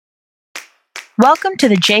Welcome to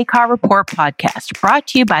the JCAR Report podcast, brought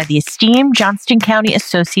to you by the esteemed Johnston County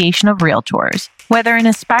Association of Realtors. Whether an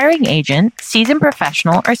aspiring agent, seasoned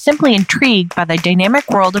professional, or simply intrigued by the dynamic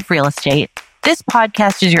world of real estate, this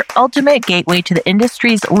podcast is your ultimate gateway to the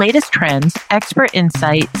industry's latest trends, expert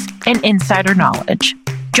insights, and insider knowledge.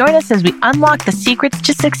 Join us as we unlock the secrets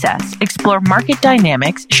to success, explore market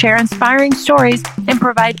dynamics, share inspiring stories, and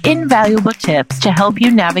provide invaluable tips to help you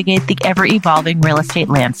navigate the ever-evolving real estate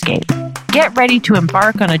landscape. Get ready to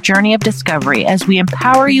embark on a journey of discovery as we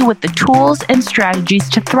empower you with the tools and strategies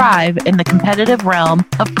to thrive in the competitive realm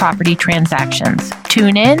of property transactions.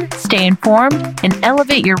 Tune in, stay informed, and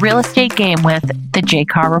elevate your real estate game with the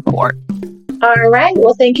JCAR Report. All right.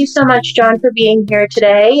 Well, thank you so much, John, for being here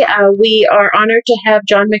today. We are honored to have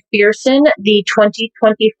John McPherson, the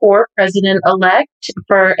 2024 President-elect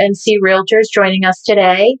for NC Realtors, joining us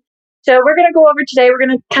today. So we're going to go over today, we're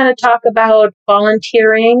going to kind of talk about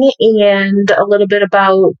volunteering and a little bit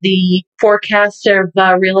about the forecast of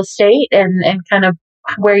real estate and kind of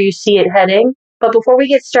where you see it heading. But before we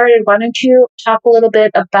get started, why don't you talk a little bit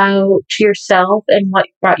about yourself and what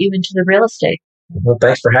brought you into the real estate? Well,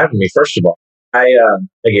 thanks for having me, first of all.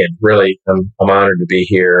 Again, really, I'm honored to be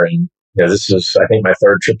here. And this is, I think, my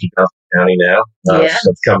third trip to Johnson County now. So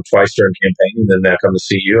I've come twice during campaign and then now come to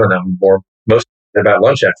see you. And I'm most about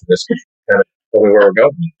lunch after this, kind of tell me where we're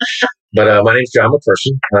going. But my name's John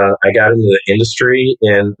McPherson. I got into the industry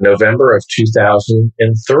in November of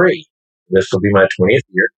 2003. This will be my 20th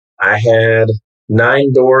year. I had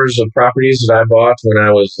 9 doors of properties that I bought when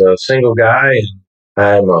I was a single guy, and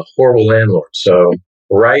I'm a horrible landlord. So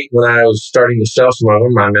right when I was starting to sell some of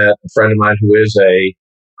them, I met a friend of mine who is a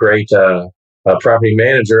great property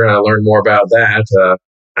manager, and I learned more about that.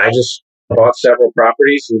 I just bought several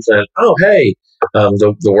properties and said, oh, hey,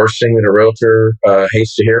 the worst thing that a realtor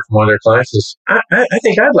hates to hear from one of their clients is, I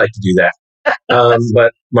think I'd like to do that.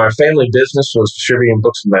 But my family business was distributing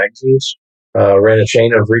books and magazines. Ran a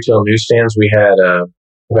chain of retail newsstands. We had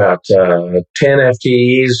about 10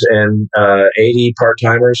 FTEs and 80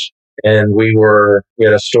 part-timers. And we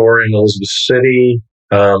had a store in Elizabeth City.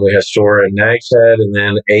 We had a store in Nags Head and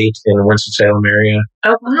then 8 in the Winston-Salem area.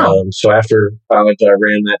 Oh, wow. So after college, I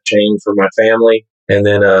ran that chain for my family. And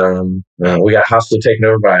then we got hostily taken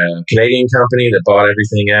over by a Canadian company that bought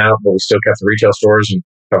everything out, but we still kept the retail stores. And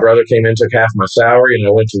my brother came in, took half my salary, and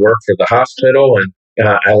I went to work for the hospital. And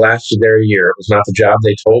I lasted there a year. It was not the job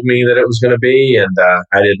they told me that it was going to be. And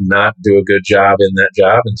I did not do a good job in that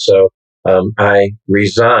job. And so I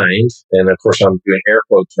resigned. And of course, I'm doing air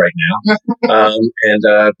quotes right now. And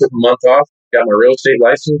took a month off, got my real estate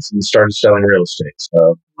license, and started selling real estate.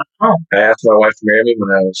 So I asked my wife to marry me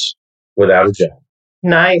when I was without a job.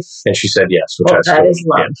 Nice. And she said yes, which that is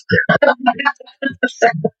love.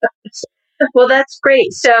 Well, that's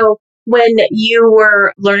great. So when you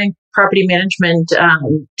were learning property management,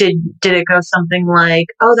 did it go something like,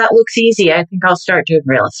 oh, that looks easy, I think I'll start doing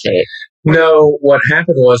real estate? No, what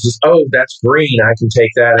happened was, oh, that's green, I can take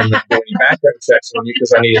that and then doing background checks on you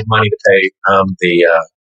because I needed money to pay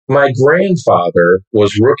my grandfather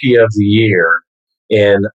was Rookie of the Year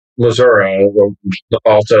in Missouri, the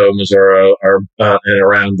Alto, Missouri, and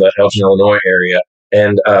around the Elgin, Illinois area.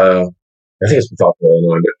 And I think it's Alto,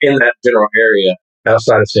 Illinois, but in that general area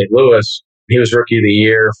outside of St. Louis, he was Rookie of the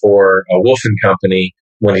Year for a Wolfen Company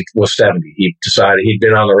when he was 70. He decided he'd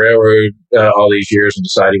been on the railroad all these years and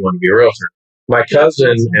decided he wanted to be a realtor. My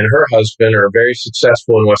cousin and her husband are very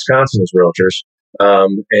successful in Wisconsin as realtors.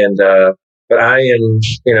 But I am,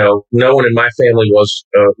 no one in my family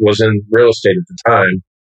was in real estate at the time.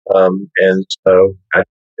 And so it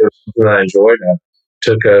was something I enjoyed. I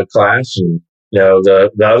took a class, and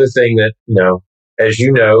the other thing that as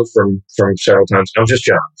you know from several times, I'm just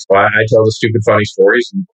John, so I tell the stupid funny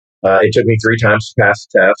stories. And it took me 3 times to pass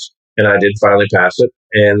the test, and I did finally pass it.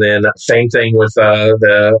 And then same thing with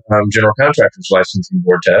the general contractor's licensing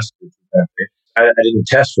board test. I didn't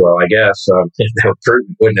test well, I guess. That would prove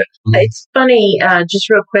it, wouldn't it? It's funny, just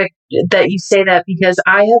real quick, that you say that, because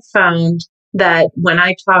I have found that when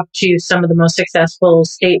I talk to some of the most successful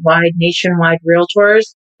statewide, nationwide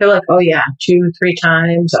realtors, they're like, "Oh yeah, 2, 3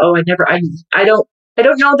 times. Oh, I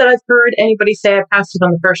don't know that I've heard anybody say I passed it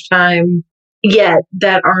on the first time yet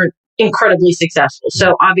that aren't incredibly successful."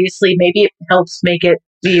 So obviously, maybe it helps make it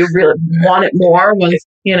you really want it more. Once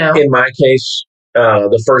In my case,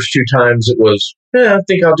 the first 2 times it was, I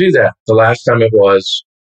think I'll do that. The last time it was,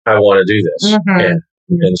 I want to do this. Mm-hmm.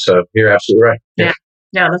 And so you're absolutely right. Yeah,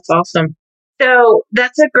 that's awesome. So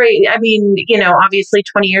that's a great, obviously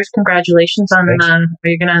 20 years, congratulations on, are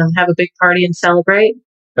you going to have a big party and celebrate?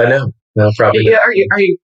 I know. No, probably not. Are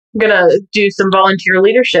you going to do some volunteer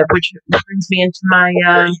leadership, which brings me into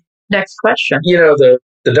my next question.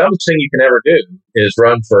 The dumbest thing you can ever do is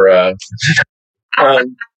run for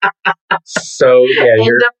so yeah,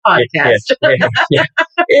 end of podcast. Yeah.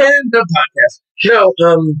 End of podcast. No,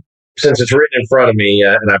 since it's written in front of me,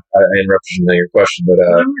 and I interrupted you in your question, but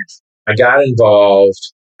I got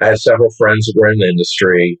involved. I had several friends that were in the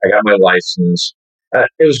industry. I got my license.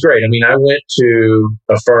 It was great. I mean, I went to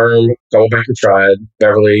a firm, Goldbanker Triad.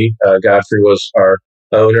 Beverly Godfrey was our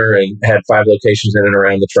owner and had 5 locations in and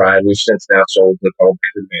around the Triad. We've since now sold the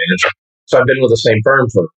Goldbanker Advantage. So I've been with the same firm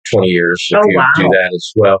for 20 years, if you do that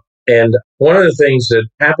as well. And one of the things that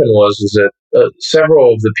happened was that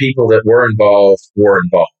several of the people that were involved.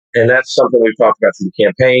 And that's something we've talked about through the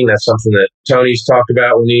campaign. That's something that Tony's talked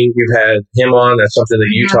about when you've had him on. That's something that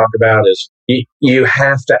you talk about is you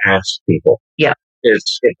have to ask people. Yeah.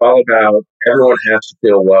 It's all about everyone has to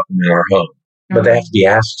feel welcome in our home, but they have to be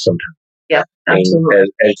asked sometimes. Yeah, absolutely. And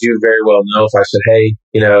as you very well know, if I said, hey,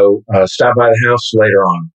 stop by the house later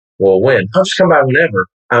on. Well, when? I'll just come by whenever.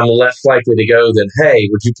 I'm less likely to go than, hey,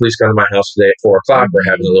 would you please come to my house today at 4 o'clock? We're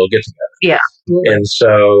having a little get together. Yeah. And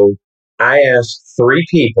so I asked 3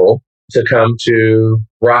 people to come to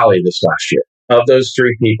Raleigh this last year. Of those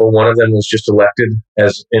 3 people, one of them was just elected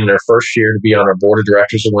as in their first year to be on our board of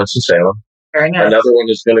directors of Winston-Salem. Very nice. Another one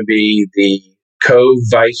is going to be the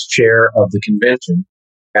co-vice chair of the convention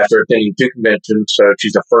after attending 2 conventions. So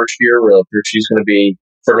she's a first-year realtor. She's going to be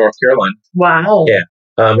for North Carolina. Wow. Yeah.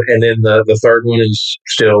 And then the third one is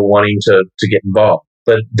still wanting to get involved.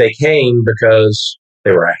 But they came because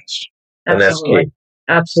they were asked. And that's key.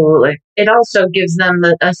 Absolutely. It also gives them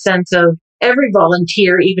a sense of every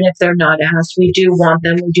volunteer, even if they're not asked, we do want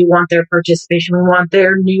them. We do want their participation. We want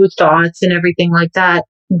their new thoughts and everything like that.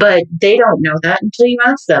 But they don't know that until you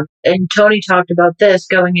ask them. And Tony talked about this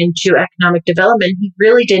going into economic development. He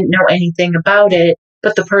really didn't know anything about it,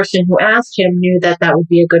 but the person who asked him knew that would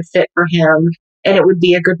be a good fit for him. And it would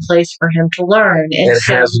be a good place for him to learn. And it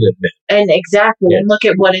hasn't been. And exactly. Yeah. And look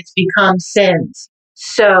at what it's become since.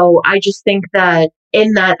 So I just think that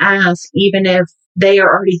in that ask, even if they are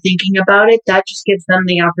already thinking about it, that just gives them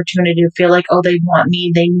the opportunity to feel like, oh, they want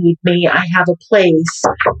me, they need me, I have a place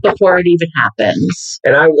before it even happens.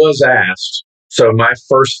 And I was asked. So my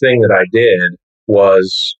first thing that I did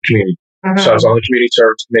was community. So I was on the community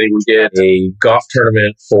service committee. We did a golf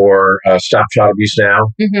tournament for Stop Child Abuse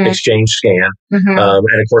Now, Exchange Scan. And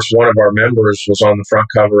of course, one of our members was on the front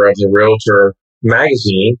cover of the Realtor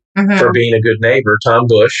magazine for being a good neighbor, Tom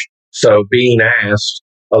Bush. So being asked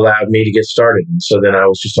allowed me to get started. And so then I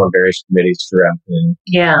was just on various committees throughout.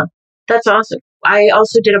 Yeah, that's awesome. I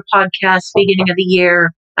also did a podcast beginning of the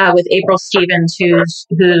year with April Stevens, who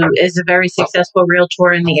is a very successful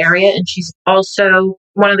realtor in the area. And she's also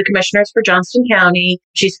one of the commissioners for Johnston County.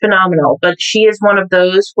 She's phenomenal, but she is one of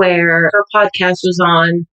those where her podcast was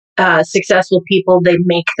on successful people. They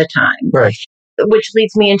make the time. Right. Which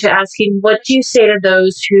leads me into asking, what do you say to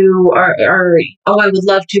those who are, oh, I would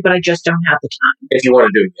love to, but I just don't have the time? If you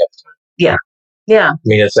want to do it, you have time. Yeah. Yeah. I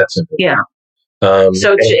mean, it's that simple. Yeah.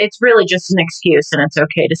 So it's really just an excuse, and it's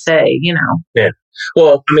okay to say, Yeah.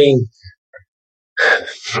 Well, I mean,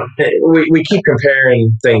 we keep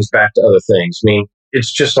comparing things back to other things. I mean,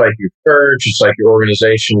 it's just like your church, it's like your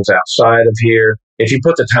organizations outside of here. If you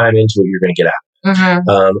put the time into it, you're going to get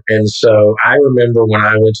out. And so I remember when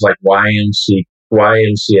I went to like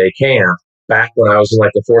YMCA camp back when I was in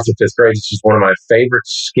like the 4th or 5th grade. This is one of my favorite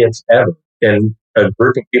skits ever. And a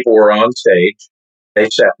group of people were on stage. They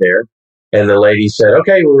sat there, and the lady said,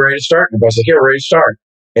 "Okay, we're ready to start." And I was like, "Yeah, we're ready to start."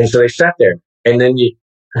 And so they sat there, and then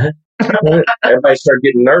everybody started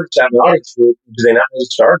getting nervous out in the audience. Do they not know to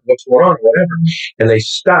start? What's going on? Or whatever. And they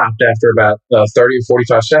stopped after about 30 or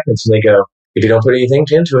 45 seconds, and they go, "If you don't put anything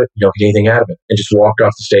into it, you don't get anything out of it." And just walked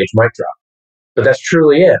off the stage, mic drop. But that's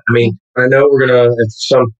truly it. I mean, I know we're going to at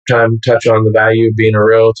some time touch on the value of being a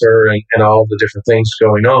realtor and all the different things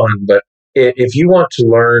going on. But if you want to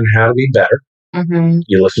learn how to be better,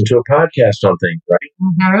 you listen to a podcast on things, right?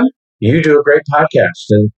 You do a great podcast.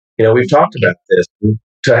 And, we've talked about this.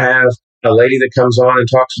 To have a lady that comes on and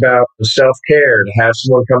talks about self-care, to have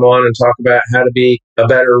someone come on and talk about how to be a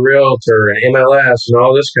better realtor and MLS and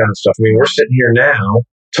all this kind of stuff. I mean, we're sitting here now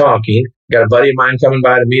talking. Got a buddy of mine coming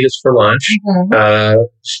by to meet us for lunch.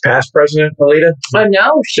 Past president, Alita?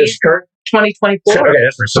 No, she's 2024. Okay,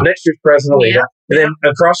 that's right. So next year's president, Alita. Yeah. And then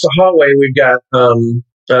across the hallway, we've got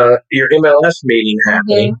your MLS meeting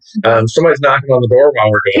happening. Somebody's knocking on the door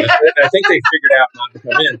while we're doing this. I think they figured out not to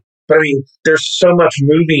come in. But I mean, there's so much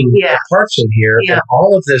moving parts in here. And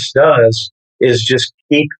all of this does is just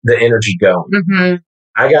keep the energy going.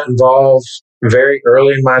 I got involved very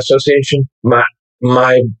early in my association, my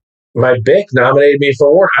BIC nominated me for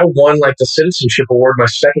an award. I won like the citizenship award my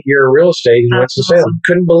second year of real estate in Winston-Salem.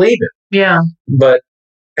 Couldn't believe it. Yeah. But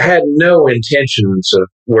had no intentions of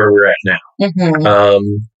where we're at now.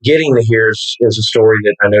 Mm-hmm. Getting to here is a story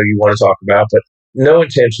that I know you want to talk about, but no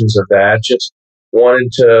intentions of that. Just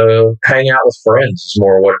wanted to hang out with friends is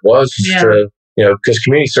more what it was. To, because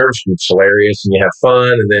community service group's hilarious and you have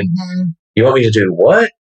fun, and then you want me to do what?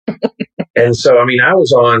 And so, I mean, I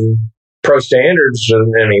was on Pro Standards,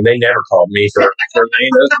 and I mean, they never called me for any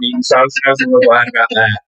of those meetings, so I was a little glad about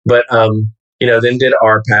that. But, then did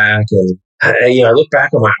RPAC, and I look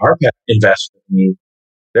back on my RPAC investment. I mean,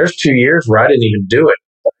 there's 2 years where I didn't even do it.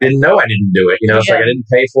 I didn't know I didn't do it. It's like I didn't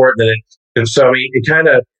pay for it. And so, I mean, it kind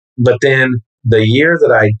of, but then the year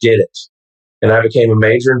that I did it and I became a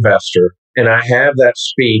major investor, and I have that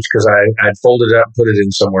speech because I'd folded it up and put it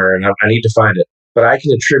in somewhere, and I need to find it. But I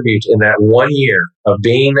can attribute in that 1 year of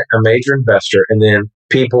being a major investor, and then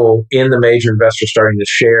people in the major investor starting to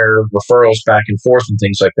share referrals back and forth and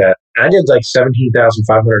things like that. I did like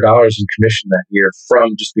 $17,500 in commission that year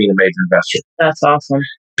from just being a major investor. That's awesome.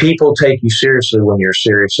 People take you seriously when you're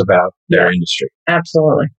serious about their industry.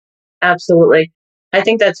 Absolutely. Absolutely. I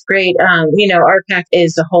think that's great. RPAC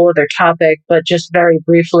is a whole other topic, but just very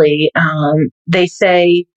briefly, they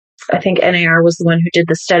say, I think NAR was the one who did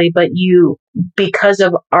the study, but because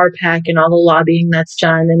of RPAC and all the lobbying that's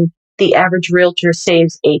done, and the average realtor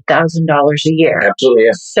saves $8,000 a year. Absolutely.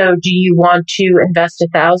 Yeah. So do you want to invest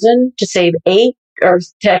 $1,000 to save $8 or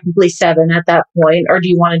technically $7 at that point? Or do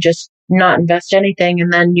you want to just not invest anything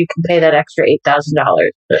and then you can pay that extra $8,000?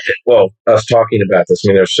 Well, us talking about this, I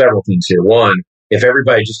mean, there's several things here. One, if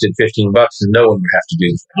everybody just did $15, then no one would have to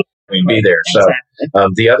do that. Be there. Exactly. So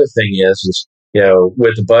the other thing is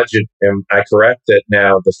with the budget, and I correct that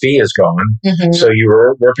now the fee is gone. Mm-hmm. So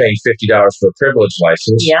we're paying $50 for a privilege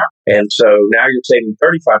license. Yeah. And so now you're saving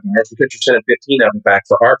 $35 because you're sending $15 of it back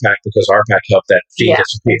for RPAC because RPAC helped that fee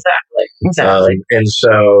disappear. Exactly. And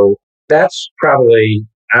so that's probably,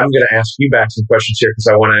 I'm going to ask you back some questions here because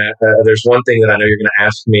I want to, there's one thing that I know you're going to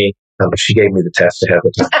ask me. She gave me the test ahead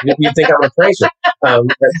of time. You think I'm a praiser. I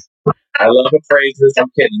love appraisers. I'm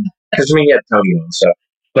kidding. Because you had Tony on. So,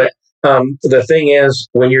 but the thing is,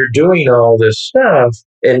 when you're doing all this stuff,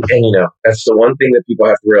 and that's the one thing that people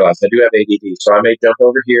have to realize. I do have ADD, so I may jump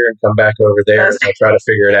over here and come back over there, and I'll try to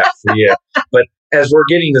figure it out for you. But as we're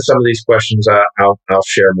getting to some of these questions, I'll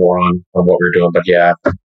share more on what we're doing. But yeah,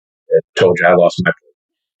 I told you I lost my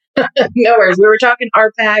point. No worries. We were talking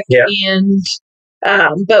RPAC and.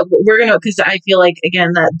 But we're going to, because I feel like,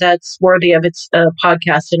 again, that's worthy of its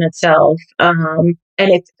podcast in itself. And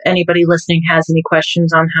if anybody listening has any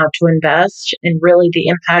questions on how to invest and really the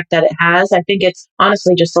impact that it has, I think it's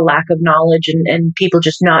honestly just a lack of knowledge and people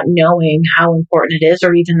just not knowing how important it is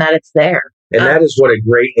or even that it's there. And that is what a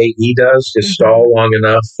great AE does, is stall long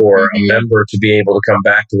enough for a member to be able to come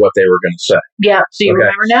back to what they were going to say. Yeah. So you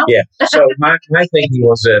remember now? Yeah. So my thinking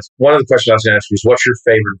was this. One of the questions I was going to ask you is, what's your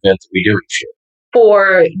favorite event that we do each year?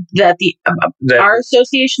 For our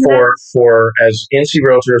association for as NC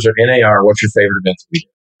Realtors or NAR, what's your favorite event to be?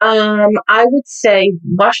 I would say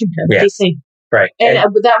Washington, D.C. Right,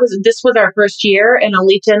 and this was our first year, and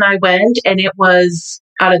Alita and I went, and it was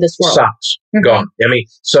out of this world. Socks gone. I mean,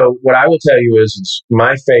 so what I will tell you is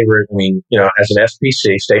my favorite. I mean, as an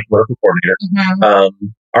SPC, state political coordinator,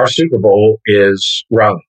 our Super Bowl is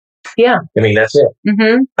Raleigh. Yeah, I mean that's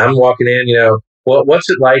it. I'm walking in, Well, what's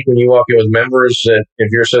it like when you walk in with members of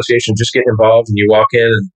your association just getting involved and you walk in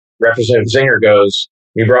and Representative Zinger goes,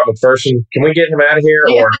 "You brought McPherson, can we get him out of here?"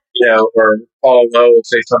 Yeah. Or Paul Lowe will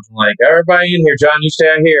say something like, "Everybody in here, John, you stay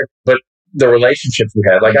out here." But the relationships we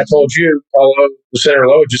had, like I told you, Paul Lowe, Senator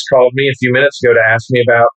Lowe just called me a few minutes ago to ask me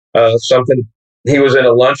about something. He was in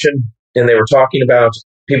a luncheon and they were talking about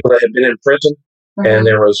people that had been in prison. And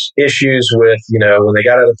there was issues with, when they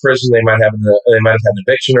got out of prison, they might have had an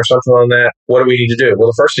eviction or something on that. What do we need to do? Well,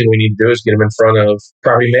 the first thing we need to do is get them in front of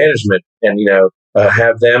property management and,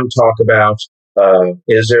 have them talk about,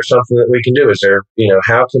 is there something that we can do? Is there,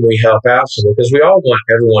 how can we help out? Because we all want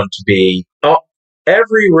everyone to be,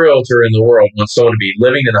 every realtor in the world wants someone to be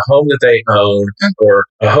living in a home that they own or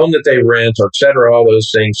a home that they rent or et cetera, all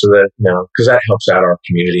those things so that, because that helps out our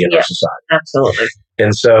community and our society. Absolutely.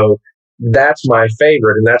 And so, that's my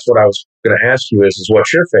favorite, and that's what I was going to ask you is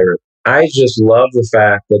what's your favorite? I just love the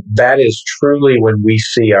fact that is truly when we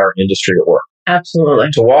see our industry at work. Absolutely.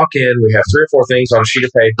 To walk in, we have 3 or 4 things on a sheet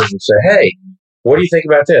of paper and say, "Hey, what do you think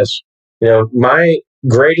about this?" My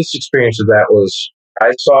greatest experience of that was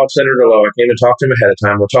I saw Senator Lowe. I came to talk to him ahead of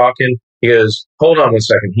time. We're talking. He goes, "Hold on one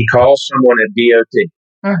second." He calls someone at DOT.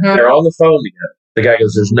 They're on the phone together. The guy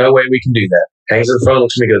goes, there's no way we can do that. Hangs up the phone,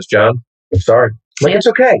 looks at me, goes, John, I'm sorry. I'm like, it's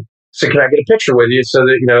okay. So can I get a picture with you so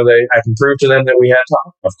that, I can prove to them that we had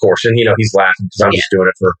talk? Of course. And, he's laughing because I'm just doing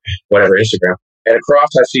it for whatever, Instagram. And across,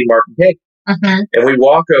 I see Mark and Kate. And we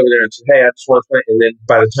walk over there and say, hey, I just want to play. And then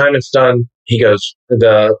by the time it's done, he goes,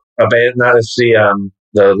 the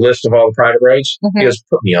list of all the private roads. He goes,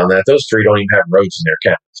 put me on that. Those 3 don't even have roads in their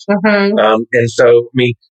counties. And so,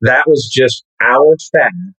 that was just our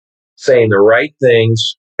staff saying the right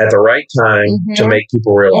things at the right time to make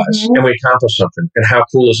people realize. And we accomplished something. And how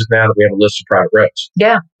cool is it now that we have a list of private roads?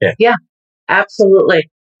 Yeah. Absolutely.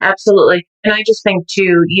 And I just think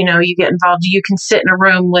too, you get involved, you can sit in a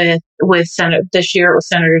room with Senator, this year it was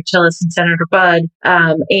Senator Tillis and Senator Budd,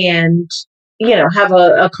 and, have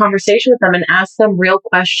a conversation with them and ask them real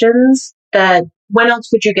questions that when else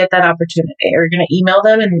would you get that opportunity? Are you going to email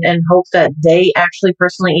them and hope that they actually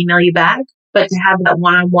personally email you back? But to have that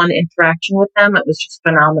one-on-one interaction with them, it was just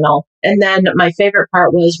phenomenal. And then my favorite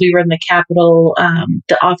part was we were in the Capitol,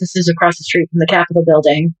 the offices across the street from the Capitol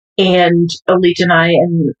building, and Alita and I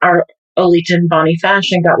and our Alita and Bonnie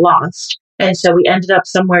Fashion got lost. And so we ended up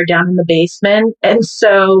somewhere down in the basement. And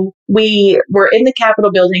so we were in the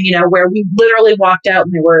Capitol building, where we literally walked out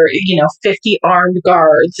and there were, 50 armed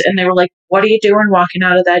guards. And they were like, what are you doing walking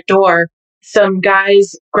out of that door? Some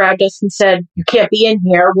guys grabbed us and said, you can't be in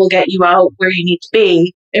here. We'll get you out where you need to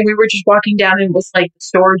be. And we were just walking down and it was like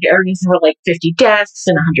storage areas and were like 50 desks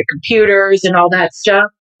and 100 computers and all that stuff.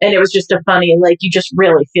 And it was just a funny, you just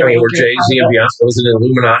really feel were Jay-Z and Beyonce, was it an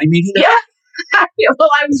Illuminati meeting? Yeah. Well,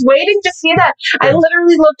 I was waiting to see that. I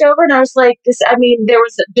literally looked over and I was like, there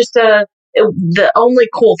was just the only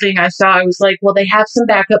cool thing I saw, I was like, well, they have some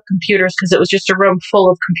backup computers because it was just a room full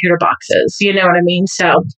of computer boxes. You know what I mean?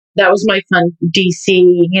 So that was my fun DC.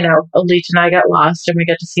 Alita and I got lost and we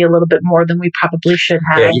got to see a little bit more than we probably should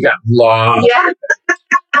have. Yeah, you got lost. Yeah.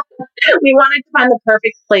 We wanted to find the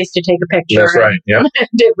perfect place to take a picture. That's right. Yeah. And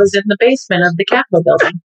it was in the basement of the Capitol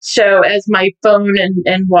building. So as my phone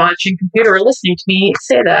and watch and computer are listening to me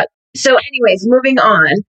say that. So anyways, moving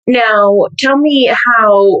on. Now, tell me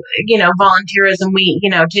how, volunteerism,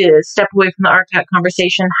 to step away from the RCAT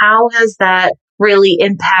conversation, how has that really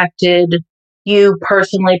impacted you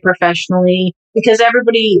personally, professionally? Because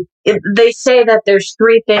they say that there's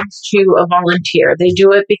 3 things to a volunteer. They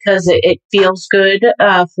do it because it feels good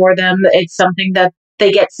for them. It's something that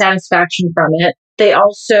they get satisfaction from it. They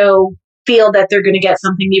also feel that they're going to get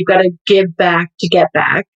something. You've got to give back to get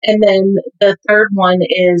back. And then the third one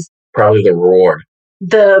is probably the reward.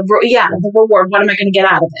 The reward. What am I going to get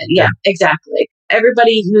out of it? Yeah, exactly.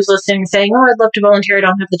 Everybody who's listening saying, oh, I'd love to volunteer. I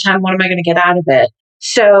don't have the time. What am I going to get out of it?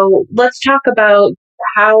 So let's talk about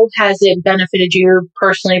how has it benefited you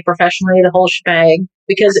personally, professionally, the whole shebang?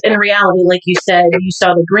 Because in reality, like you said, you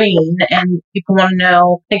saw the green and people want to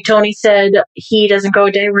know, like Tony said, he doesn't go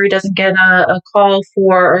a day where he doesn't get a call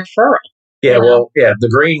for a referral. Yeah, the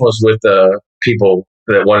green was with the people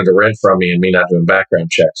that wanted to rent from me and me not doing background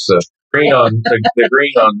checks. So green on the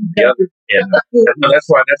green on the other end. And that's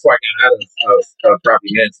why I got out of property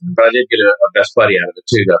management. But I did get a best buddy out of it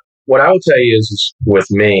too, though. What I will tell you is with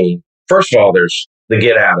me, first of all, there's the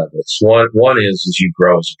get out of it. One is you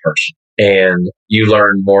grow as a person and you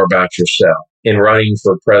learn more about yourself. In running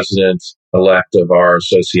for president-elect of our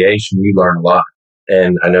association, you learn a lot.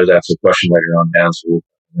 And I know that's a question later on down, so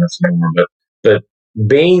that's more. But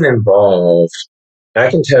being involved, I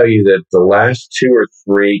can tell you that the last 2 or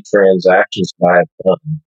 3 transactions that I've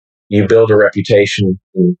done, you build a reputation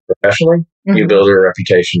professionally, you build a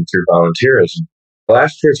reputation through volunteerism. The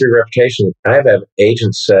last 2 or 3 reputations, I've had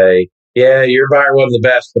agents say, yeah, your buyer wasn't the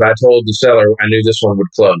best, but I told the seller I knew this one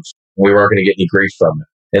would close. We weren't going to get any grief from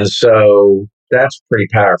it. And so that's pretty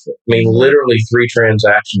powerful. I mean, literally 3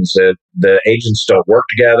 transactions that the agents don't work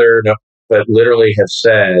together, but literally have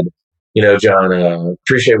said, John,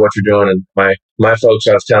 appreciate what you're doing. And my folks,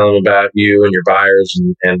 I was telling them about you and your buyers,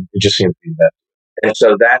 and it just seems to be that. And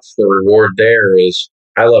so that's the reward there is,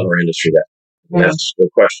 I love our industry. That's the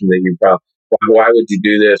question that you probably, why would you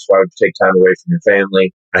do this? Why would you take time away from your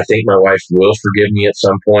family? I think my wife will forgive me at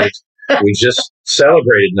some point. We just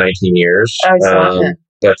celebrated 19 years.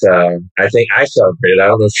 But I think I celebrated. I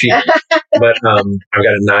don't know if she did. But I've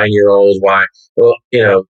got a 9-year-old. Why? Well,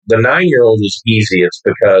 the 9-year-old is easy. It's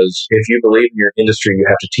because if you believe in your industry, you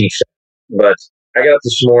have to teach them. But I got up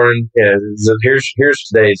this morning, and here's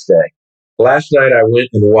today's day. Last night, I went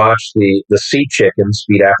and watched the Sea Chickens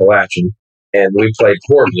beat Appalachian, and we played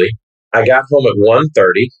horribly. I got home at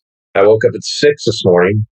 1:30. I woke up at 6 this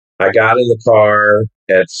morning. I got in the car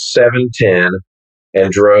at 7:10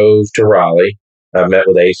 and drove to Raleigh. I met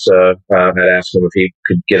with Asa. I'd asked him if he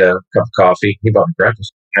could get a cup of coffee. He bought me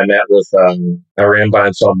breakfast. I met with, I ran by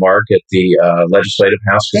and saw Mark at the Legislative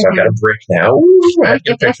House because I've got a brick now. Ooh, I had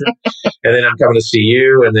to get a picture. And then I'm coming to see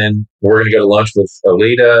you, and then we're going to go to lunch with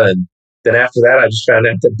Alita. And then after that, I just found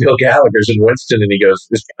out that Bill Gallagher's in Winston, and he goes,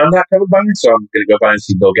 I'm not coming by, so I'm going to go by and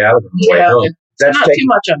see Bill Gallagher on the way home. That's not too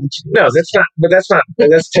much on the two. No,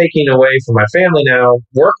 that's taking away from my family now,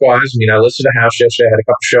 work-wise. I mean, I listened to House yesterday. I had a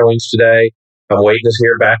couple showings today. I'm waiting to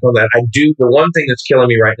hear back on that. The one thing that's killing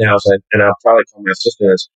me right now is, and I'll probably call my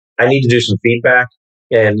assistant, is I need to do some feedback.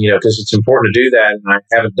 And, because it's important to do that. And I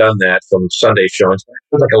haven't done that from Sunday showings.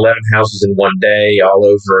 There's like 11 houses in one day all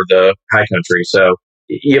over the high country. So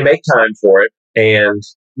you make time for it. And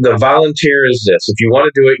the volunteer is this. If you want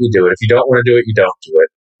to do it, you do it. If you don't want to do it, you don't do it.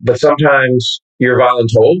 But sometimes you're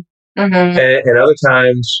voluntold. Mm-hmm. And other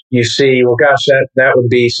times you see, well, gosh, that would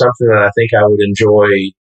be something that I think I would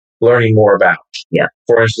enjoy learning more about. Yeah.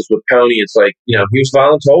 For instance, with Tony, it's like, he was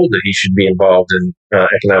voluntold that he should be involved in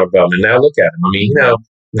economic development. Now look at him. I mean,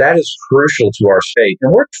 that is crucial to our state.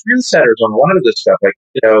 And we're trendsetters on a lot of this stuff. Like,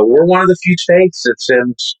 we're one of the few states that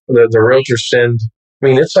sends, the realtors send, I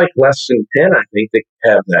mean, it's like less than 10, I think, that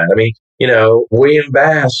have that. I mean, William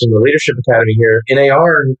Bass and the Leadership Academy here,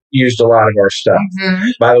 NAR used a lot of our stuff. Mm-hmm.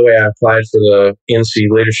 By the way, I applied for the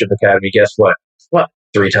NC Leadership Academy. Guess what? What?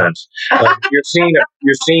 3 times. You're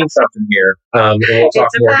seeing something here. And we'll talk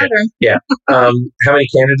more again. Yeah. How many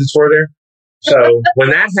candidates were there? So when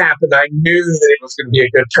that happened, I knew that it was going to be a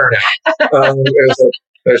good turnout.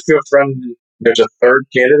 There's a third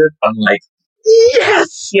candidate. I'm like,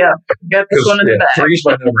 yes! Yeah. Got this one in the back. 3 is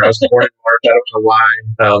my number. I was born in March. I don't know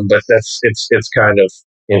why. But it's kind of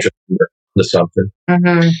interesting to something.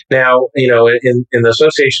 Mm-hmm. Now, in the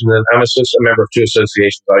association, that I'm a member of 2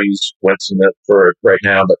 associations. I'll use Winston for right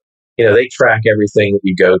now, but they track everything that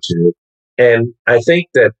you go to. And I think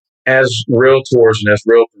that as realtors and as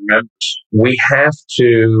realtor members, we have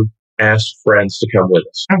to ask friends to come with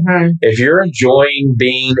us. Mm-hmm. If you're enjoying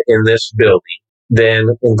being in this building, then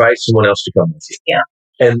invite someone else to come with you. Yeah.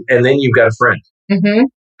 And then you've got a friend. Mm-hmm.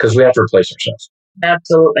 Because we have to replace ourselves.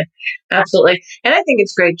 Absolutely. Absolutely. And I think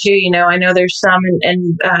it's great too. I know there's some,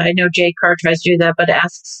 and I know Jay Carr tries to do that, but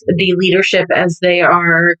asks the leadership as they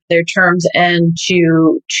are their terms and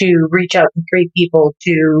to reach out to 3 people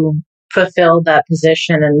to fulfill that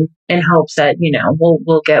position, and in hopes that,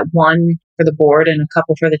 we'll get 1 for the board and a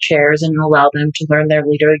couple for the chairs, and allow them to bring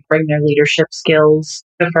their leadership skills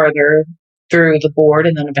further through the board,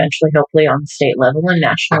 and then eventually, hopefully, on the state level and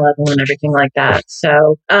national level and everything like that.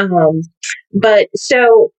 So,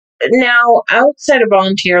 so now outside of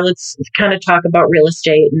volunteer, let's kind of talk about real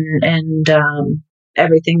estate and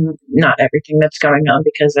everything, not everything that's going on,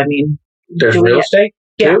 because I mean, there's real estate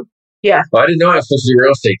too? Yeah. Well, I didn't know I was supposed to do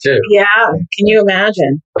real estate too. Yeah. Can you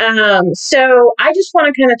imagine? So I just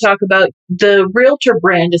want to kind of talk about the realtor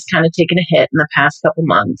brand has kind of taken a hit in the past couple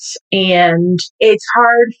months. And it's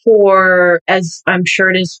hard as I'm sure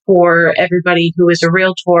it is for everybody who is a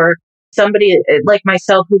realtor, somebody like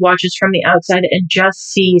myself who watches from the outside and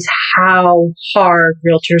just sees how hard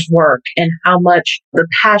realtors work and how much the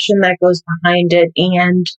passion that goes behind it,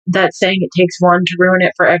 and that saying it takes one to ruin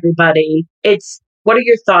it for everybody. What are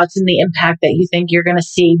your thoughts and the impact that you think you're going to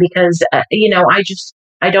see? Because,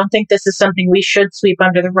 I don't think this is something we should sweep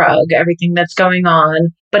under the rug, everything that's going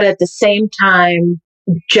on. But at the same time,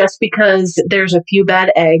 just because there's a few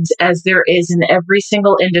bad eggs, as there is in every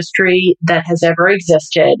single industry that has ever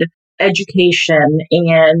existed, education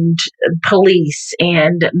and police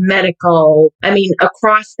and medical, I mean,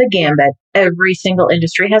 across the gambit, every single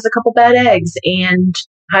industry has a couple bad eggs. And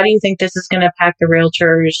how do you think this is going to impact the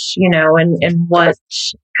realtors, and what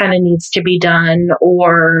kind of needs to be done,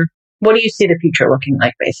 or what do you see the future looking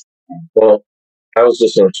like, basically? Well, I was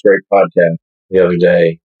listening to a great podcast the other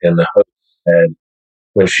day, and the host said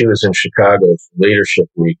when she was in Chicago for Leadership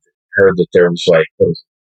Week, heard that there was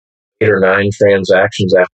 8 or 9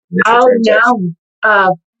 transactions after the initial transaction.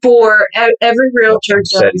 No. For every realtor,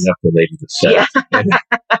 setting up the lady that said. Yeah. I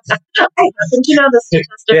think the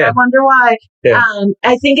statistic. Yeah. I wonder why. Yeah.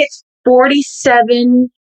 I think it's 47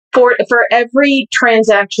 for every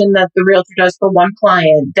transaction that the realtor does for one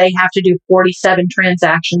client. They have to do 47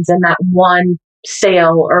 transactions in that one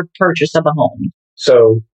sale or purchase of a home.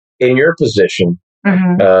 So, in your position,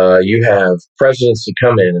 mm-hmm. You have presidents that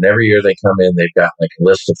come in, and every year they come in, they've got a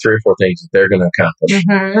list of 3 or 4 things that they're going to accomplish,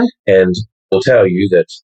 mm-hmm. and will tell you that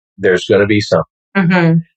there's going to be something.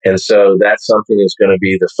 Mm-hmm. And so that's something that's going to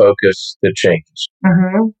be the focus that changes.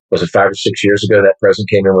 Mm-hmm. Was it 5 or 6 years ago that president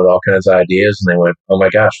came in with all kinds of ideas, and they went, oh my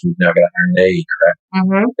gosh, we've now got to hire an AE, correct?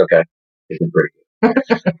 Mm-hmm. Okay. It's been pretty good.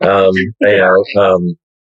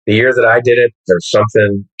 The year that I did it, there was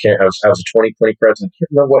something. I was a 2020 president. I can't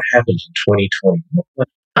remember what happened in 2020.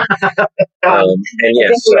 And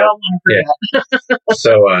yes,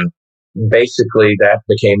 so basically that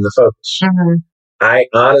became the focus. Mm-hmm. I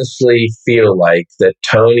honestly feel like that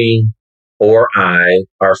Tony or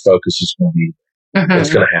our focus is going to be. Mm-hmm.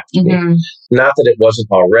 It's going to have to be. Not that it wasn't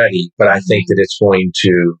already, but I think that it's going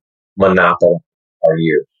to monopolize our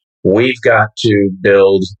year. We've got to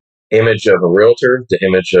build image of a realtor, the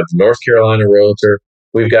image of North Carolina realtor.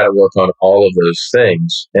 We've got to work on all of those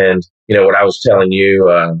things. And, what I was telling you,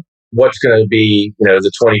 what's going to be,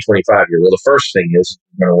 the 2025 year? Well, the first thing is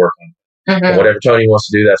we're going to work on it. Mm-hmm. And whatever Tony wants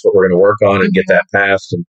to do, that's what we're going to work on and get that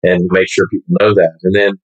passed and make sure people know that. And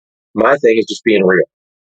then my thing is just being real.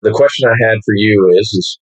 The question I had for you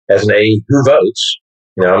is as an A, who votes?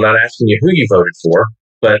 I'm not asking you who you voted for,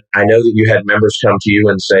 but I know that you had members come to you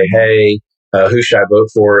and say, hey, who should I vote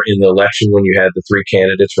for in the election when you had the three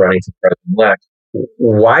candidates running for president-elect?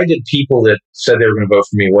 Why did people that said they were going to vote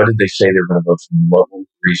for me, what did they say they were going to vote for me? What was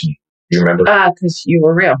the reason? Do you remember? Because you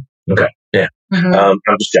were real. Okay, yeah. Mm-hmm.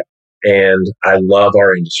 I'm just joking. And I love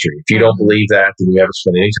our industry. If you don't believe that, then you haven't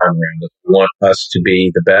spent any time around it. I want us to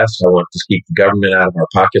be the best. I want to keep the government out of our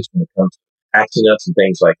pockets when it comes to accidents and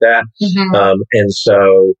things like that. Mm-hmm. And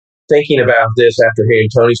so thinking about this after hearing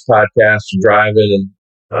Tony's podcast and driving, and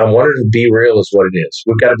I wanted to be real is what it is.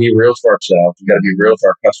 We've got to be real to ourselves. We've got to be real to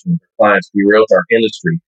our customers, our clients, be real to our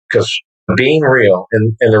industry. Because being real,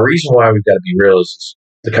 and the reason why we've got to be real is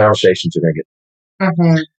the conversations are going to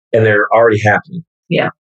get, and they're already happening. Yeah.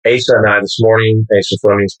 Asa and I this morning, Asa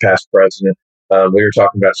Fleming's past president, we were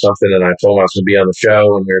talking about something, and I told him I was going to be on the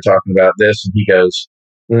show, and we were talking about this, and he goes,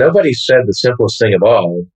 nobody said the simplest thing of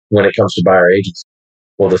all when it comes to buyer agency.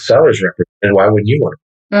 Well, the sellers represent, why wouldn't you want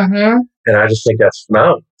it? Mm-hmm. And I just think that's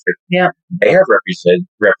phenomenal. Yeah. They have representation.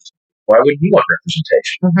 Why wouldn't you want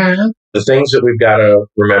representation? Mm-hmm. The things that we've got to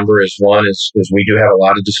remember is one is we do have a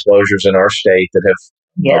lot of disclosures in our state that have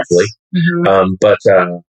hopefully. Mm-hmm. But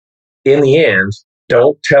in the end,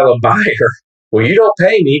 don't tell a buyer, well, you don't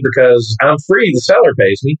pay me because I'm free. The seller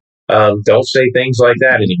pays me. Don't say things like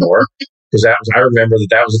that anymore. Because I remember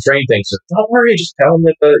that was a train thing. So don't worry, just tell them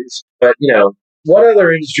that but what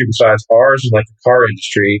other industry besides ours and like the car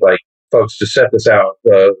industry, like folks, to set this out,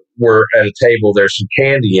 we're at a table, there's some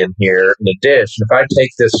candy in here in a dish. And if I take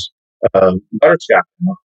this butterscotch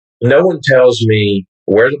out, no one tells me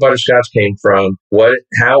where the butterscotch came from,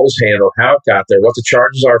 how it was handled, how it got there, what the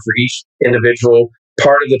charges are for each individual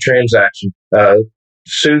part of the transaction.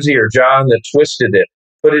 Susie or John that twisted it,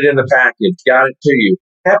 put it in the package, got it to you.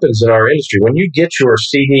 Happens in our industry. When you get your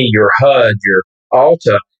CD, your HUD, your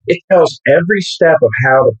Alta, it tells every step of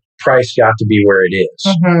how the price got to be where it is.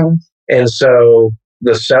 Mm-hmm. And so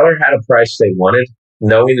the seller had a price they wanted,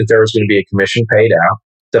 knowing that there was going to be a commission paid out.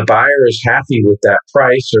 The buyer is happy with that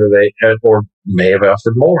price, or may have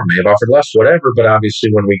offered more, may have offered less, whatever. But obviously,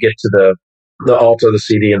 when we get to the Alta, the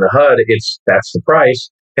CD, and the HUD, that's the price,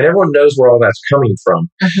 and everyone knows where all that's coming from.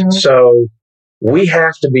 Mm-hmm. So we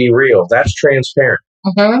have to be real. That's transparent.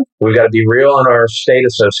 Mm-hmm. We've got to be real in our state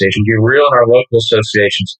association, be real in our local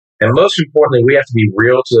associations, and most importantly, we have to be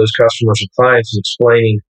real to those customers and clients and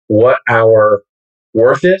explaining what our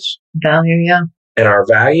worth is, value, and our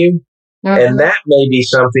value. Mm-hmm. And that may be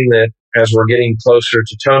something that, as we're getting closer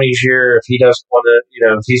to Tony's year, if he doesn't want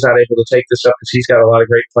to, if he's not able to take this up because he's got a lot of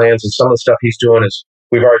great plans, and some of the stuff he's doing is,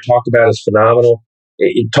 we've already talked about, is phenomenal.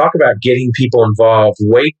 Talk about getting people involved.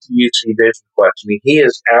 Wait till you see Vision Flex. I mean, he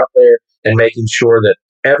is out there and making sure that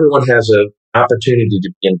everyone has an opportunity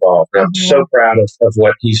to be involved. And I'm so proud of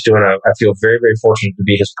what he's doing. I feel very, very fortunate to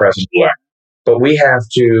be his president. Yeah. But we have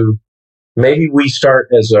to, maybe we start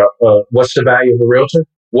as what's the value of a realtor?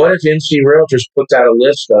 What if NC Realtors puts out a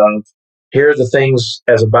list of, here are the things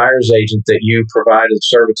as a buyer's agent that you provide as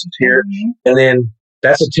services here. Mm-hmm. And then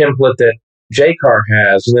that's a template that JCAR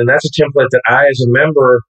has. And then that's a template that I as a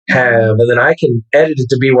member have. And then I can edit it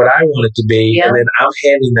to be what I want it to be. Yeah. And then I'm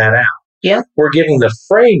handing that out. Yeah. We're giving the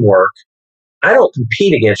framework. I don't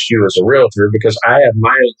compete against you as a realtor because I have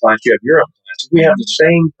my own clients, you have your own clients. We have the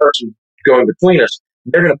same person going between us.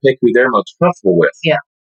 They're going to pick who they're most comfortable with. Yeah.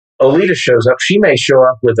 Alita shows up. She may show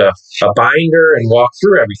up with a binder and walk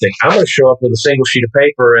through everything. I'm going to show up with a single sheet of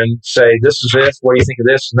paper and say, this is this. What do you think of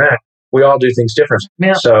this and that? We all do things different.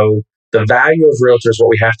 Yeah. So the value of realtors, what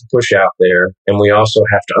we have to push out there. And we also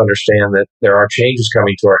have to understand that there are changes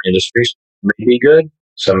coming to our industries. Some may be good,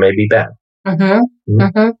 some may be bad. Mm-hmm.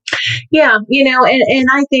 Mm-hmm. Yeah, and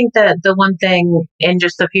I think that the one thing in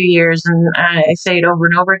just a few years, and I say it over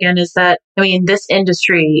and over again, is that, this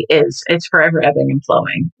industry it's forever ebbing and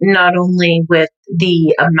flowing, not only with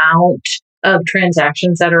the amount of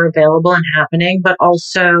transactions that are available and happening, but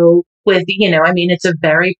also with, it's a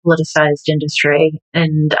very politicized industry.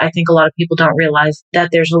 And I think a lot of people don't realize that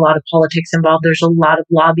there's a lot of politics involved. There's a lot of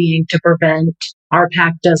lobbying to prevent. Our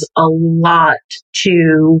PAC does a lot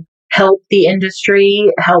to help the industry,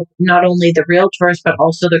 help not only the realtors, but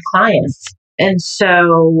also their clients. And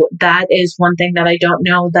so that is one thing that I don't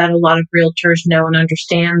know that a lot of realtors know and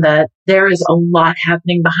understand, that there is a lot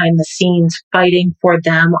happening behind the scenes fighting for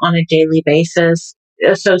them on a daily basis.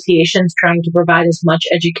 Associations trying to provide as much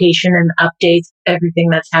education and updates, everything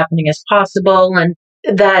that's happening as possible. And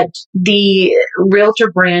that the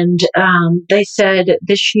realtor brand, they said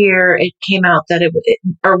this year it came out that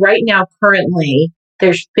or right now currently,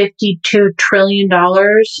 there's $52 trillion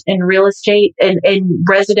in real estate and in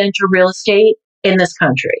residential real estate in this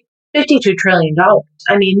country. $52 trillion.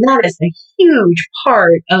 That is a huge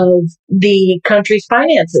part of the country's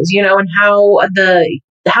finances, and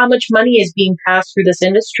how much money is being passed through this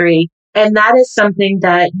industry. And that is something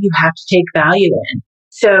that you have to take value in.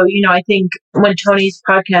 So, I think when Tony's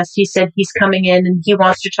podcast, he said he's coming in and he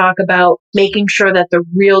wants to talk about making sure that the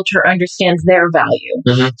realtor understands their value.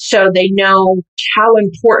 Mm-hmm. So they know how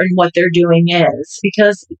important what they're doing is.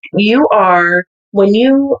 Because when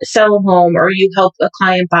you sell a home or you help a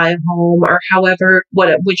client buy a home or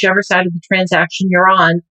whichever side of the transaction you're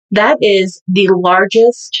on, that is the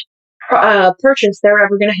largest purchase they're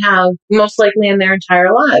ever going to have, most likely in their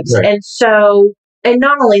entire lives. Right. And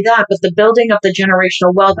not only that, but the building of the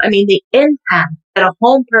generational wealth. The impact that a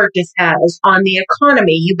home purchase has on the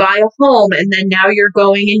economy. You buy a home and then now you're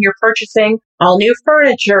going and you're purchasing all new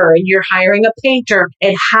furniture and you're hiring a painter,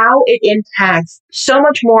 and how it impacts so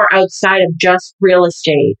much more outside of just real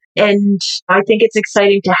estate. And I think it's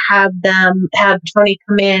exciting to have Tony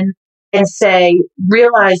come in and say,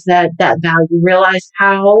 realize that value, realize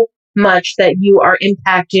how much that you are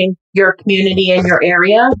impacting your community and your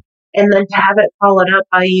area. And then to have it followed up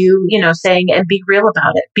by you, saying, and be real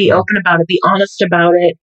about it, be open about it, be honest about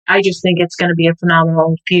it. I just think it's going to be a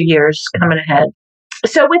phenomenal few years coming ahead.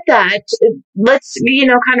 So with that, let's,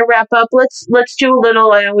 kind of wrap up. Let's do a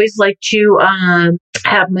little, I always like to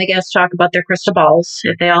have my guests talk about their crystal balls,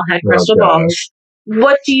 if they all had crystal balls.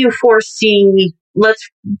 What do you foresee? Let's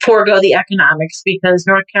forego the economics, because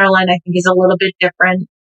North Carolina, I think, is a little bit different,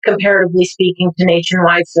 comparatively speaking, to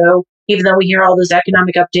nationwide. So even though we hear all those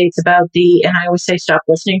economic updates about and I always say, stop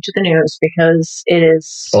listening to the news, because it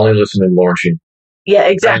is only listening to Lawrence. Yeah,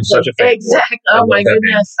 exactly. I'm such a fan. Exactly. Oh my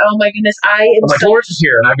goodness. Oh my goodness. Lawrence is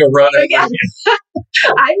here, and I go running. Yeah.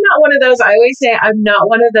 I'm not one of those. I always say I'm not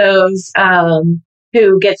one of those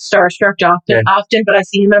who gets starstruck often, but I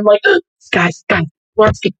see him and I'm like, guys,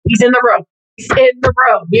 he's in the room. He's in the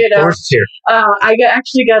room, Lawrence is here. I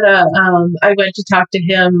went to talk to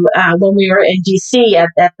him when we were in DC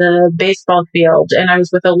at the baseball field, and I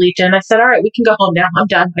was with Olita, and I said, all right, we can go home now. I'm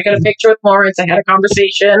done. I got a picture with Lawrence. I had a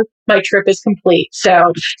conversation. My trip is complete.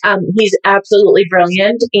 So he's absolutely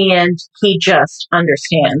brilliant, and he just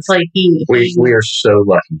understands. We are so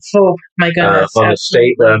lucky. Oh my goodness! On the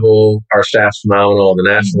state level, our staff's phenomenal. On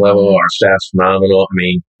the national level, our staff's phenomenal.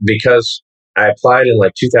 Because I applied in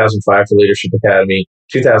 2005 for Leadership Academy,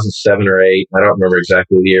 2007 or 8. I don't remember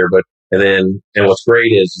exactly the year, and what's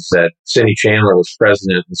great is that Cindy Chandler was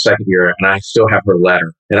president the second year, and I still have her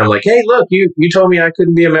letter. And I'm like, hey, look, you told me I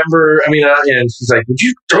couldn't be a member. And she's like, would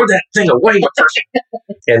you throw that thing away?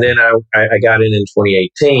 And then I got in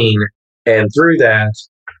 2018, and through that,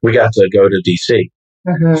 we got to go to DC.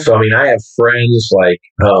 Mm-hmm. So, I have friends like,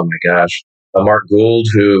 oh my gosh, Mark Gould,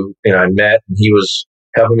 who I met, and he was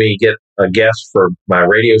helping me get a guest for my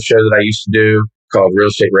radio show that I used to do called Real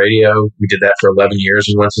Estate Radio. We did that for 11 years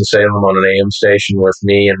in Winston-Salem on an AM station with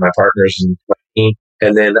me and my partners and my team.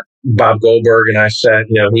 And then Bob Goldberg and I sat,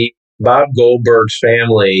 Bob Goldberg's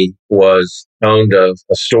family owned a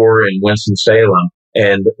store in Winston-Salem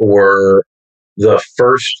and were the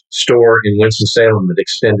first store in Winston-Salem that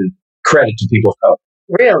extended credit to people of color.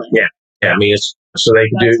 Really? Yeah. It's so they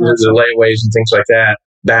could do the layaways and things like that.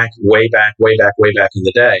 Way back in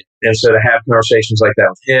the day. And so to have conversations like that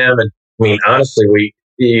with him, and honestly,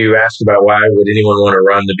 you asked about why would anyone want to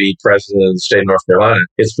run to be president of the state of North Carolina?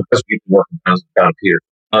 It's because we've been working on Peter.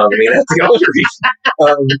 That's the only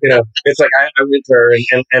reason. It's like I went to her,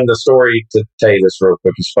 and the story, to tell you this real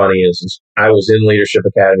quick, is funny, is I was in Leadership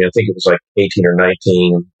Academy. I think it was 18 or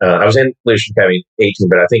 19. I was in Leadership Academy 18,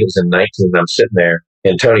 but I think it was in 19. And I'm sitting there,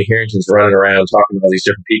 And Tony Harrington's running around talking to all these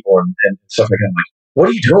different people and stuff like that. I'm like, what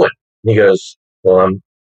are you doing? And he goes, well,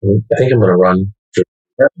 I think I'm going to run.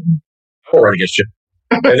 I won't run against you.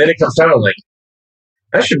 And then it comes time, I'm like,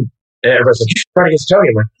 I should. And everybody's like, you should run against Tony.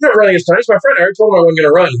 I'm like, I'm not running against Tony. He's my friend. I already told him I wasn't going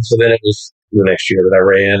to run. So then it was the next year that I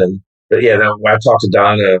ran. But yeah, I talked to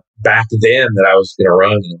Donna back then that I was going to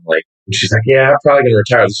run. And I'm like, and she's like, yeah, I'm probably going to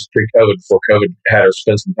retire. This is pre-COVID, before COVID had her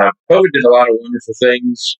spend some time. COVID did a lot of wonderful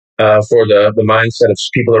things for the mindset of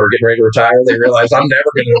people that were getting ready to retire. They realized I'm never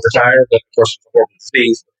going to retire, but of course, it's a horrible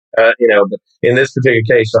disease. But in this particular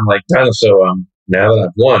case, I'm like, Donna, so now that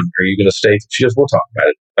I've won, are you going to stay? She goes, we'll talk about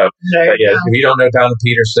it. But yeah, if you don't know Donna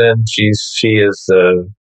Peterson, she is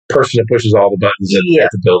the person that pushes all the buttons at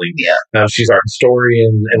the building. Yeah. She's our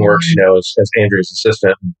historian and works, as Andrew's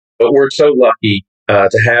assistant. But we're so lucky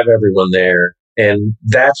to have everyone there. And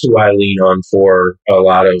that's who I lean on for a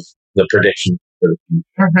lot of the predictions for the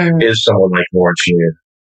future, is someone like Lauren Sheehan.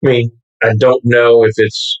 I mean, I don't know if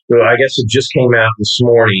I guess it just came out this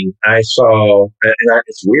morning. I saw, and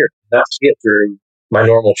it's weird not to get through my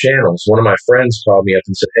normal channels. One of my friends called me up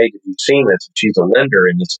and said, hey, have you seen this? She's a lender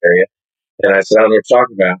in this area. And I said, I don't know what you're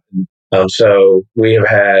talking about. So we have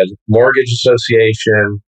had Mortgage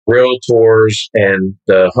Association, Realtors, and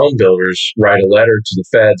the home builders write a letter to the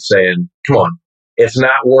Fed saying, come on, it's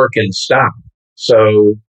not working, stop.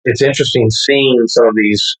 So it's interesting seeing some of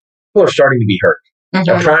these people are starting to be hurt.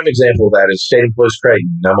 A prime example of that is State Employees Credit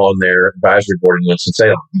Union. I'm on their advisory board in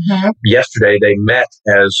Winston-Salem. Yesterday, they met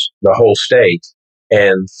as the whole state,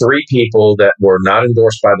 and 3 people that were not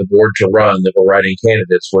endorsed by the board to run that were writing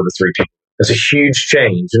candidates were the 3 people. It's a huge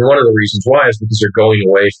change. And one of the reasons why is because they're going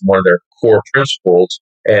away from one of their core principles,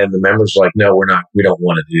 and the members are like, no, we don't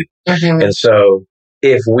want to do that. And so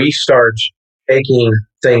if we start taking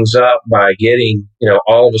things up by getting,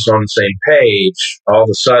 all of us on the same page, all of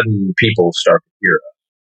a sudden people start to hear us.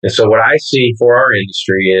 And so what I see for our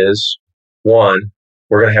industry is, one,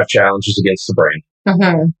 we're going to have challenges against the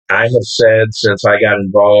brand. I have said since I got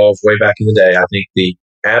involved way back in the day, I think the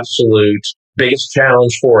absolute biggest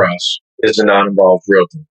challenge for us is a non-involved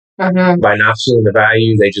realtor. By not seeing the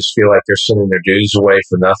value, they just feel like they're sending their dues away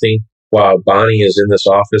for nothing. While Bonnie is in this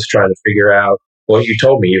office trying to figure out, well, you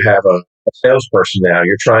told me you have a salesperson now.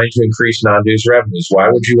 You're trying to increase non-dues revenues. Why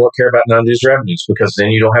would you care about non-dues revenues? Because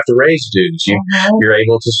then you don't have to raise dues. You're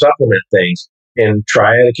able to supplement things. And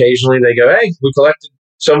Triad, occasionally, they go, hey, we collected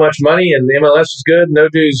so much money and the MLS is good, no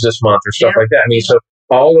dues this month or stuff like that. I mean, so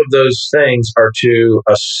all of those things are to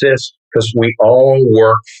assist because we all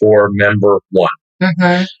work for member one.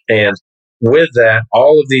 And with that,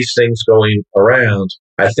 all of these things going around,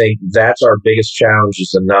 I think that's our biggest challenge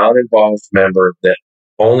is the non-involved member that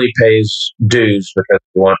only pays dues because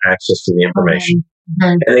they want access to the information.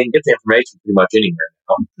 And they can get the information pretty much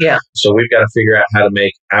anywhere now. So we've got to figure out how to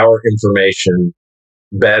make our information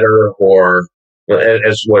better, or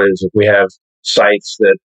as what is it? We have sites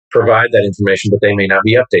that provide that information, but they may not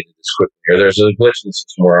be updated as quickly, or there's a glitch in the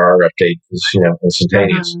system where our update is,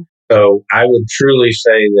 instantaneous. So I would truly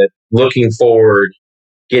say that looking forward,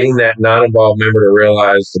 getting that non-involved member to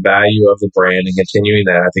realize the value of the brand and continuing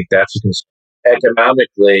that, I think that's a concern.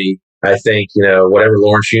 Economically, I think, whatever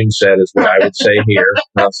Lauren Sheehan said is what I would say here.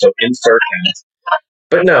 So insert that.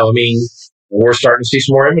 But no, I mean, we're starting to see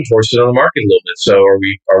some more inventory sit on the market a little bit. So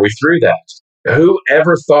are we through that? Who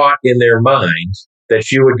ever thought in their mind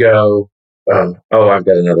that you would go, oh, I've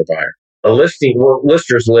got another buyer? A listing, well,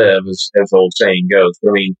 listers live, as the old saying goes.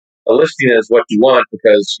 I mean, a listing is what you want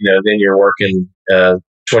because, then you're working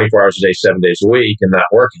 24 hours a day, 7 days a week and not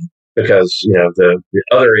working because, the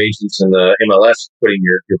other agents in the MLS putting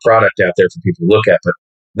your product out there for people to look at. But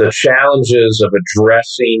the challenges of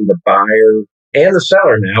addressing the buyer and the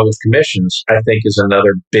seller now with commissions, I think, is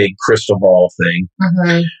another big crystal ball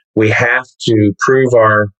thing. We have to prove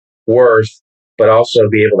our worth, but also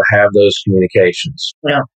be able to have those communications.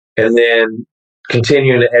 And then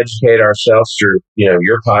continuing to educate ourselves through,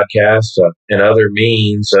 your podcast and other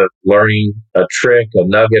means of learning a trick, a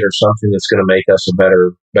nugget, or something that's going to make us a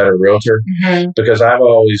better realtor. Because I've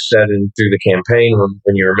always said through the campaign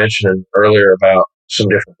when you were mentioning earlier about some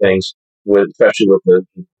different things, especially with the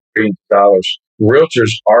 $3,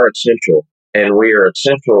 realtors are essential, and we are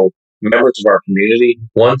essential members of our community.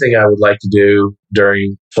 One thing I would like to do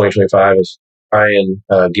during 2025 is try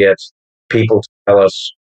and get people to tell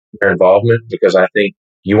us their involvement, because I think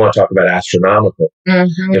you want to talk about astronomical.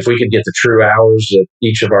 If we could get the true hours that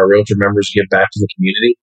each of our realtor members give back to the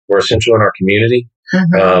community, we're essential in our community.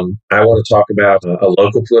 I want to talk about a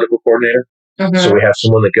local political coordinator. So we have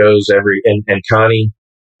someone that goes and Connie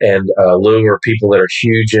and Lou are people that are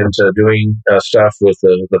huge into doing stuff with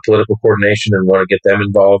the political coordination and want to get them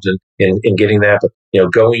involved in getting that. But,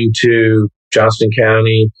 going to Johnston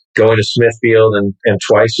County, going to Smithfield, and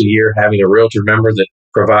twice a year having a realtor member that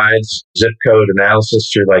provides zip code analysis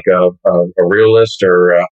through like a realist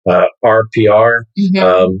or RPR,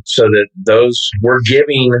 so that we're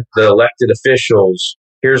giving the elected officials,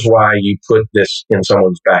 here's why you put this in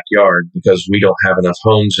someone's backyard, because we don't have enough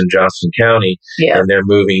homes in Johnston County, and they're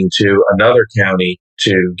moving to another county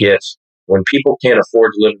to get, when people can't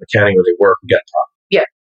afford to live in the county where they work, we got to talk. Yeah,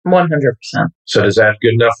 100%. So is that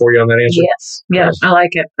good enough for you on that answer? Yes. Yeah, I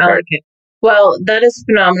like it. I like it. Well, that is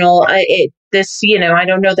phenomenal. I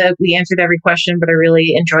don't know that we answered every question, but I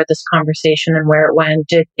really enjoyed this conversation and where it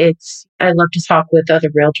went. I love to talk with other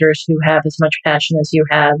realtors who have as much passion as you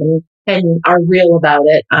have and are real about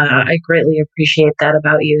it. I greatly appreciate that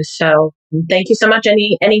about you. So thank you so much.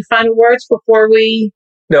 Any final words before we?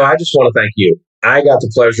 No, I just want to thank you. I got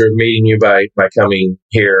the pleasure of meeting you by coming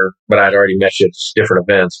here, but I'd already met you at different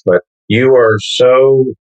events. But you are so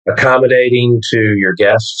accommodating to your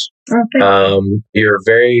guests. You're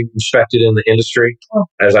very respected in the industry.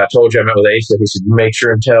 As I told you, I met with Asa. He said, you make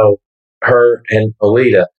sure and tell her and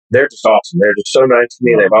Alita, they're just awesome. They're just so nice to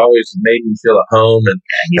me. They've always made me feel at home. And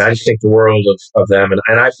I just think the world of them.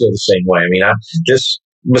 And I feel the same way. I mean,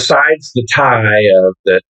 besides the tie of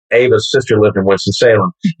that Ava's sister lived in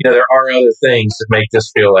Winston-Salem, there are other things that make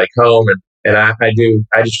this feel like home. And I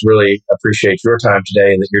just really appreciate your time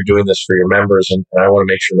today and that you're doing this for your members. And I want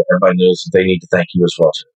to make sure that everybody knows that they need to thank you as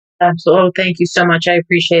well, too. Absolutely. Thank you so much. I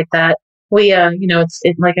appreciate that. We, it's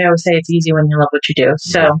like I always say, it's easy when you love what you do.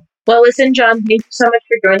 So, well, listen, John, thank you so much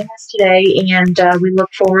for joining us today. And we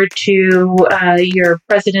look forward to your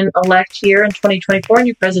president-elect here in 2024 and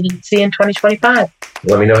your presidency in 2025.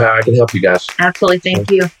 Let me know how I can help you guys. Absolutely.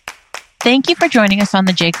 Thank you. Thank you for joining us on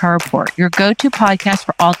the J. Carr Report, your go-to podcast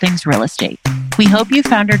for all things real estate. We hope you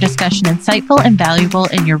found our discussion insightful and valuable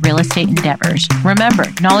in your real estate endeavors. Remember,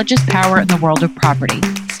 knowledge is power in the world of property.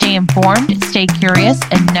 Stay informed, stay curious,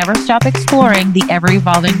 and never stop exploring the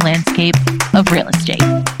ever-evolving landscape of real estate.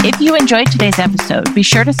 If you enjoyed today's episode, be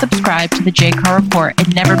sure to subscribe to the J. Carr Report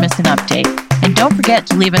and never miss an update. And don't forget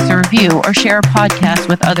to leave us a review or share a podcast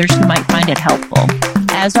with others who might find it helpful.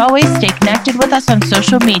 As always, stay connected with us on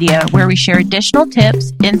social media where we share additional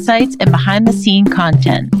tips, insights, and behind-the-scene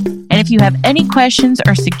content. And if you have any questions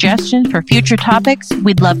or suggestions for future topics,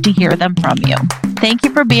 we'd love to hear them from you. Thank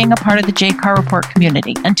you for being a part of the J. Carr Report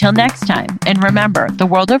community. Until next time, and remember, the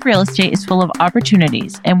world of real estate is full of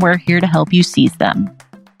opportunities, and we're here to help you seize them.